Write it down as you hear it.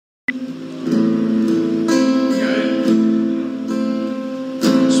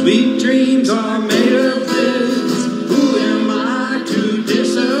Sweet dreams are made of this. Who am I to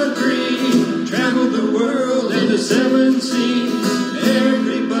disagree? Travel the world and the seven seas.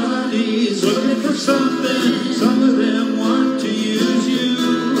 Everybody's looking for something. Some of them want to use you.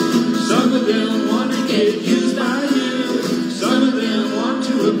 Some of them want to get used by you. Some of them want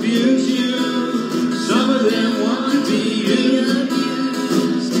to abuse you. Some of them want to be used.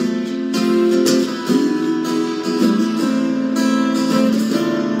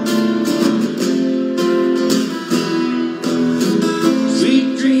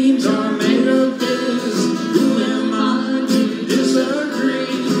 Sweet dreams are made of this. Who am I to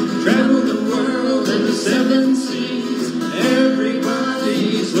disagree? Travel the world and the seven seas.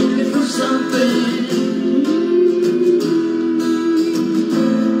 Everybody's looking for something.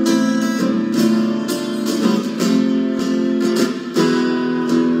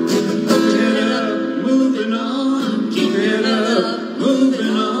 Moving on, keep it up, moving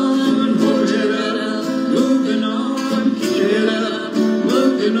on, hold it up, moving on, keep it up,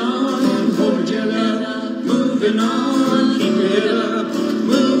 moving on, hold it up, moving on, keep it up,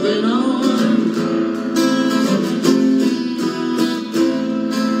 moving on.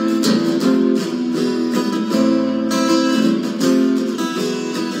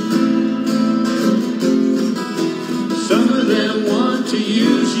 Some of them want to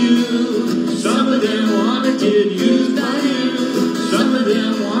use you. Some of them want to get used by you. Some of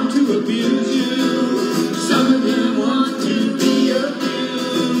them want to abuse you. Some of them want to be abused.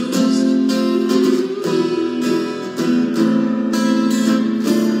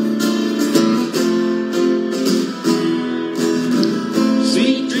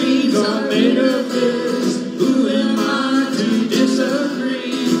 Sweet dreams are made of this. Who am I to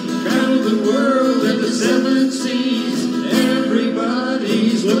disagree? Travel the world and the seven seas.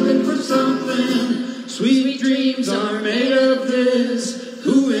 Everybody's looking for something. Sweet dreams are made of this.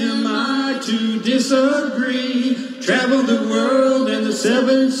 Who am I to disagree? Travel the world and the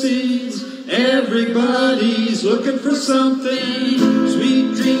seven seas. Everybody's looking for something.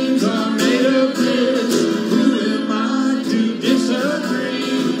 Sweet dreams are made of